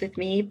sympathized with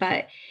me,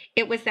 but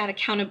it was that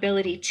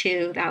accountability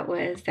too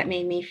that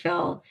made me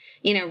feel,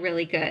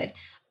 really good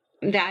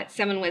that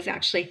someone was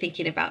actually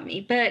thinking about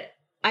me. But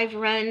I've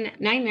run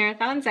 9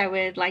 marathons. I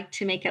would like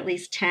to make at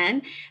least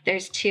 10.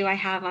 There's two I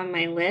have on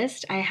my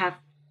list. I have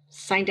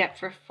signed up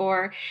for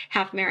 4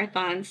 half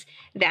marathons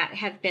that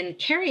have been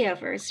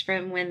carryovers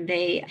from when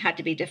they had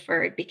to be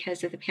deferred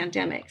because of the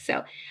pandemic.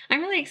 So I'm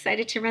really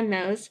excited to run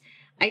those.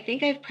 I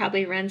think I've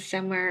probably run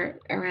somewhere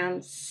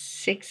around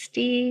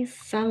 60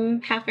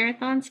 some half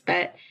marathons,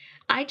 but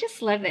I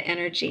just love the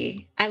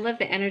energy. I love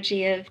the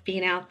energy of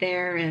being out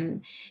there,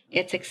 and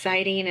it's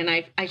exciting. And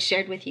I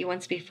shared with you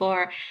once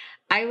before,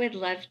 I would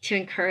love to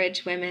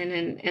encourage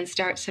women and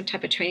start some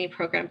type of training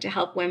program to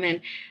help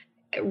women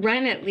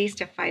run at least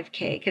a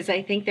 5K because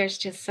I think there's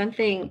just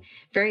something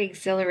very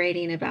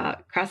exhilarating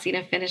about crossing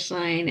a finish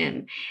line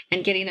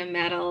and getting a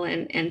medal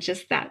and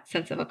just that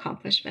sense of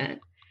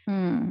accomplishment.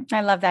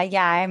 I love that.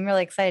 Yeah, I'm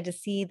really excited to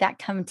see that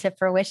come to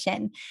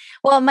fruition.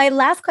 Well, my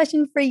last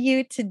question for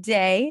you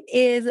today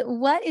is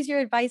what is your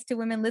advice to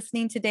women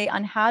listening today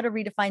on how to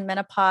redefine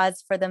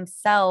menopause for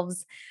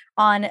themselves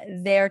on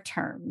their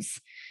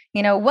terms?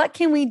 What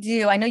can we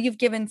do? I know you've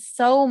given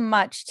so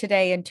much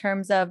today in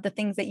terms of the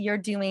things that you're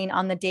doing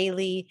on the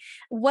daily.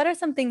 What are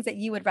some things that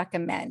you would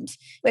recommend?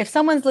 If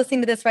someone's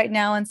listening to this right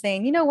now and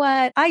saying, you know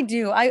what,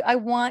 I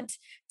want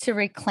to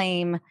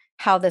reclaim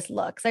how this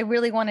looks. I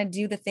really want to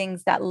do the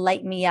things that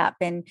light me up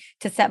and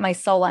to set my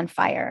soul on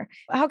fire.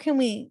 How can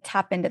we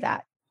tap into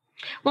that?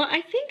 Well,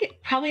 I think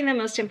probably the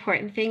most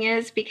important thing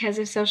is because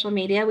of social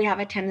media, we have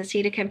a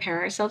tendency to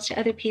compare ourselves to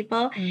other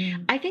people.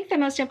 Mm. I think the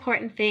most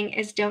important thing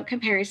is don't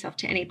compare yourself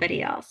to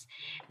anybody else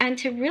and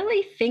to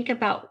really think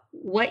about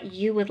what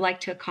you would like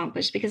to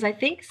accomplish because I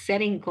think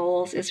setting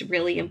goals is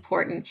really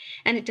important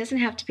and it doesn't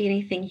have to be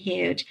anything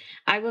huge.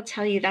 I will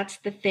tell you that's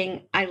the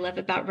thing I love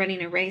about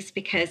running a race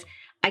because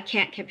I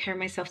can't compare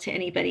myself to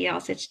anybody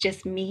else. It's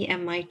just me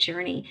and my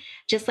journey.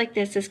 Just like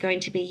this is going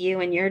to be you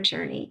and your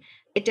journey.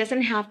 It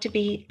doesn't have to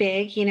be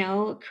big,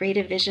 create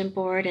a vision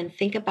board and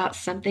think about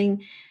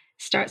something,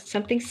 start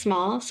something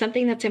small,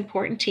 something that's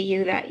important to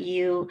you that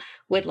you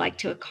would like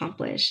to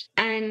accomplish.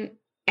 And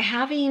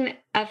having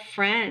a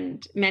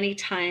friend many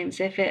times,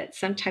 if it's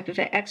some type of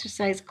an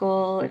exercise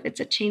goal, if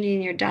it's a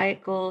changing your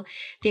diet goal,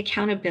 the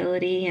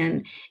accountability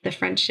and the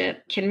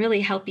friendship can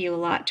really help you a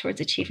lot towards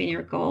achieving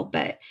your goal.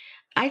 But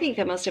I think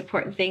the most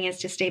important thing is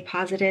to stay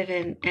positive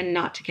and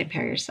not to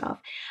compare yourself.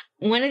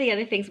 One of the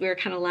other things we were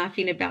kind of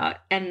laughing about,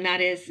 and that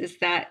is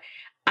that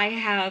I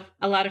have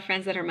a lot of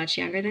friends that are much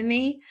younger than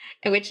me,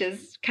 which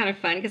is kind of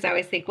fun because I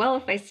always think, well,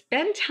 if I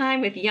spend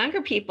time with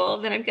younger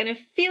people, then I'm going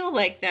to feel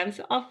like them.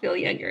 So I'll feel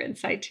younger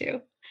inside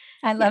too.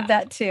 I love Yeah.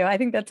 that too. I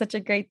think that's such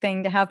a great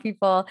thing to have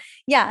people,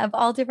 yeah, of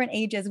all different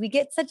ages. We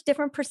get such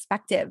different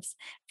perspectives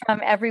from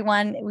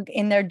everyone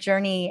in their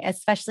journey,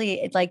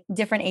 especially like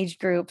different age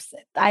groups.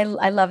 I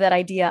love that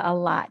idea a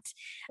lot.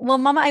 Well,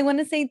 Mama, I want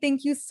to say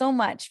thank you so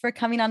much for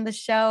coming on the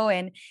show.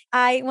 And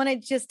I want to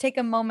just take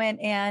a moment.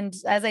 And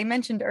as I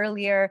mentioned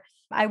earlier,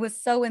 I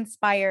was so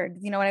inspired.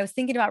 When I was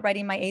thinking about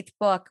writing my eighth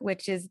book,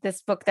 which is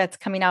this book that's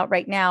coming out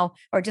right now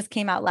or just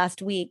came out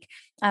last week,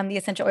 The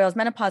Essential Oils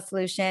Menopause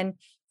Solution,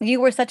 you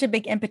were such a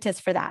big impetus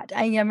for that.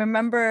 I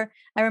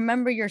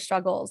remember your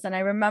struggles and I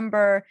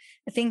remember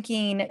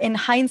thinking in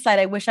hindsight,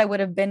 I wish I would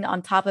have been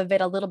on top of it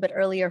a little bit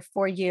earlier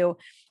for you.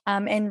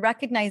 and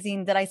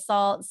recognizing that I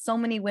saw so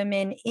many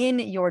women in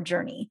your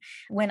journey.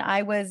 When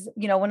I was,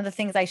 one of the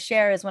things I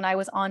share is when I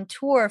was on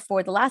tour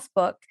for the last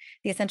book,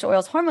 The Essential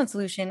Oils Hormone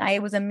Solution, I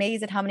was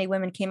amazed at how many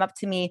women came up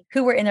to me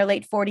who were in their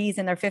late 40s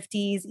and their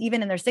 50s,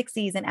 even in their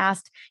 60s, and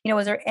asked,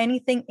 was there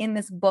anything in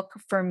this book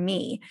for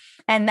me?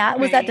 And that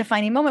was that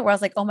defining moment where I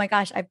was like, oh my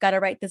gosh, I've got to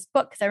write this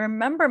book. Because I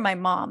remember my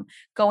mom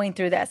going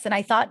through this. And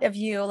I thought of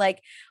you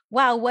like,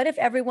 wow, what if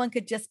everyone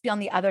could just be on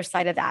the other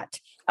side of that,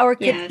 or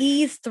could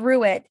ease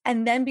through it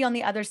and then be on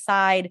the other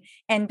side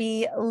and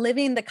be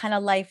living the kind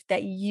of life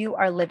that you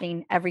are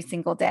living every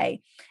single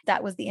day?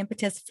 That was the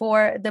impetus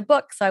for the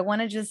book. So I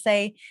want to just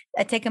say,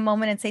 take a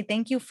moment and say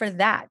thank you for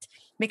that,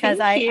 because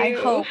I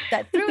hope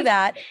that through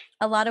that,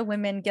 a lot of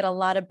women get a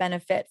lot of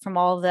benefit from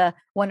all the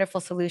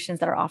wonderful solutions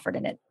that are offered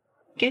in it.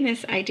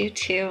 Goodness, I do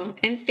too.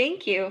 And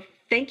thank you.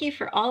 Thank you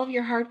for all of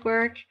your hard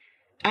work.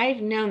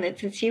 I've known that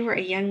since you were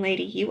a young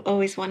lady, you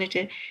always wanted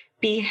to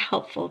be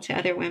helpful to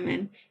other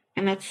women.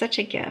 And that's such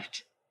a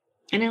gift.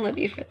 And I love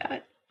you for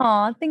that.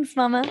 Aw, thanks,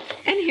 Mama.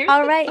 And here's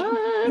all the right.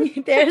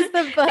 book. There's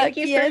the book. Thank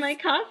you for my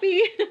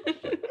copy.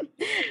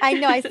 I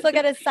know. I still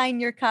got to sign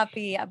your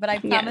copy, but I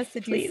promise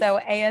to do please. so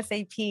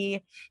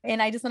ASAP.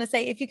 And I just want to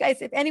say,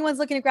 if anyone's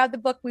looking to grab the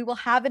book, we will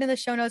have it in the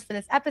show notes for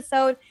this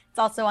episode. It's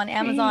also on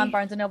Amazon,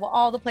 Barnes & Noble,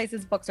 all the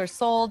places books are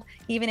sold,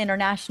 even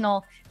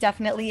international.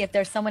 Definitely, if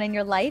there's someone in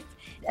your life,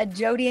 a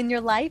Jodi in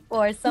your life,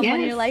 or someone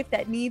in your life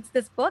that needs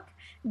this book,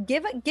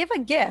 give a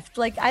gift.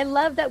 Like, I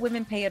love that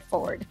women pay it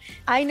forward.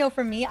 I know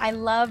for me, I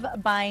love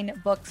buying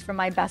books for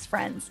my best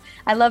friends.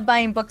 I love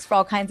buying books for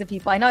all kinds of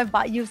people. I know I've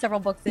bought you several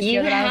books this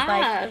year that I was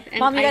like,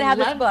 Mom, you got to have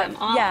this book.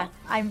 Yeah,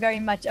 I'm very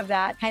much of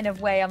that kind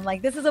of way. I'm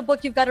like, this is a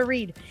book you've got to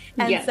read.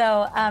 And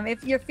so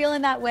if you're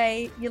feeling that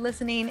way, you're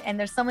listening and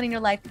there's someone in your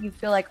life that you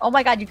feel like, oh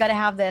my God, you got to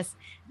have this.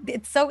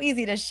 It's so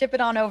easy to ship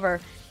it on over.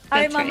 All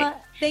right, Mama,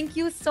 thank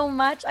you so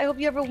much. I hope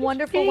you have a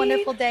wonderful,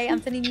 wonderful day.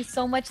 I'm sending you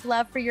so much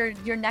love for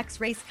your next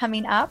race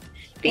coming up.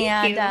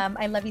 Thank you.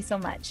 I love you so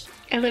much.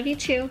 I love you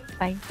too.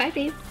 Bye. Bye,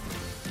 babe.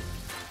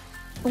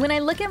 When I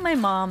look at my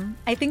mom,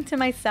 I think to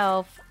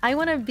myself, I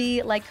want to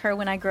be like her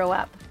when I grow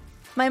up.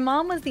 My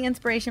mom was the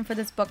inspiration for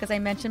this book, as I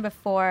mentioned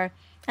before,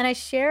 and I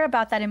share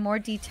about that in more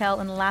detail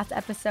in the last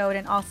episode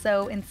and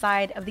also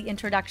inside of the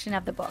introduction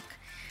of the book.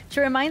 She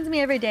reminds me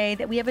every day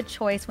that we have a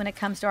choice when it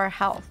comes to our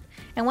health.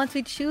 And once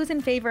we choose in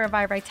favor of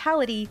our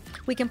vitality,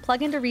 we can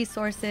plug into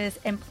resources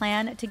and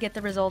plan to get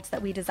the results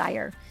that we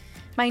desire.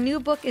 My new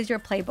book is your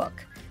playbook.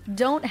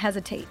 Don't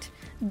hesitate.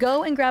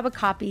 Go and grab a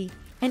copy.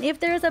 And if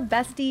there is a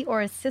bestie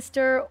or a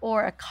sister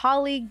or a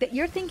colleague that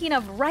you're thinking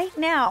of right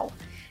now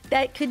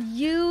that could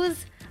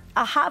use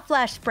a hot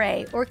flash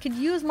spray or could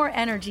use more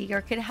energy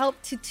or could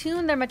help to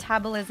tune their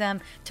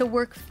metabolism to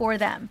work for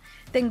them,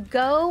 then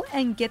go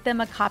and get them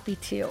a copy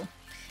too.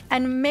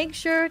 And make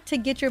sure to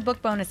get your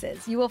book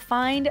bonuses. You will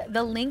find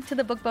the link to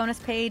the book bonus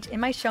page in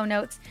my show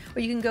notes,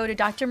 or you can go to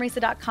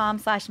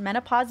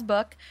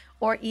drmarisa.com/menopausebook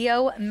or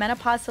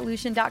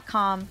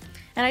eomenopausesolution.com.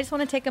 And I just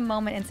want to take a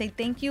moment and say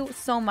thank you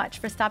so much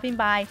for stopping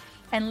by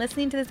and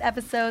listening to this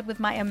episode with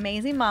my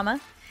amazing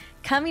mama.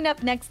 Coming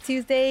up next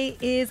Tuesday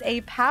is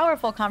a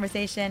powerful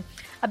conversation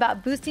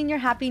about boosting your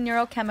happy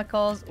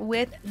neurochemicals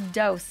with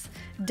Dose.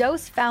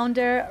 Dose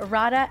founder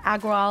Radha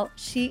Agrawal.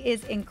 She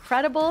is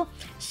incredible.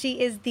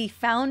 She is the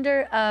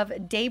founder of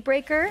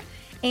Daybreaker,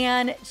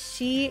 and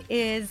she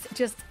is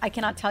just, I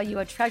cannot tell you,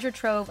 a treasure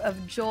trove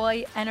of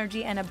joy,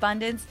 energy, and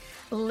abundance,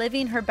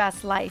 living her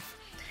best life.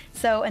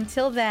 So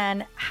until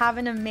then, have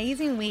an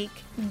amazing week.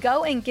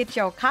 Go and get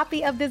your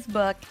copy of this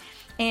book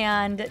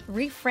and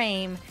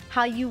reframe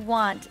how you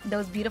want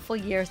those beautiful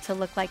years to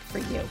look like for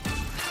you.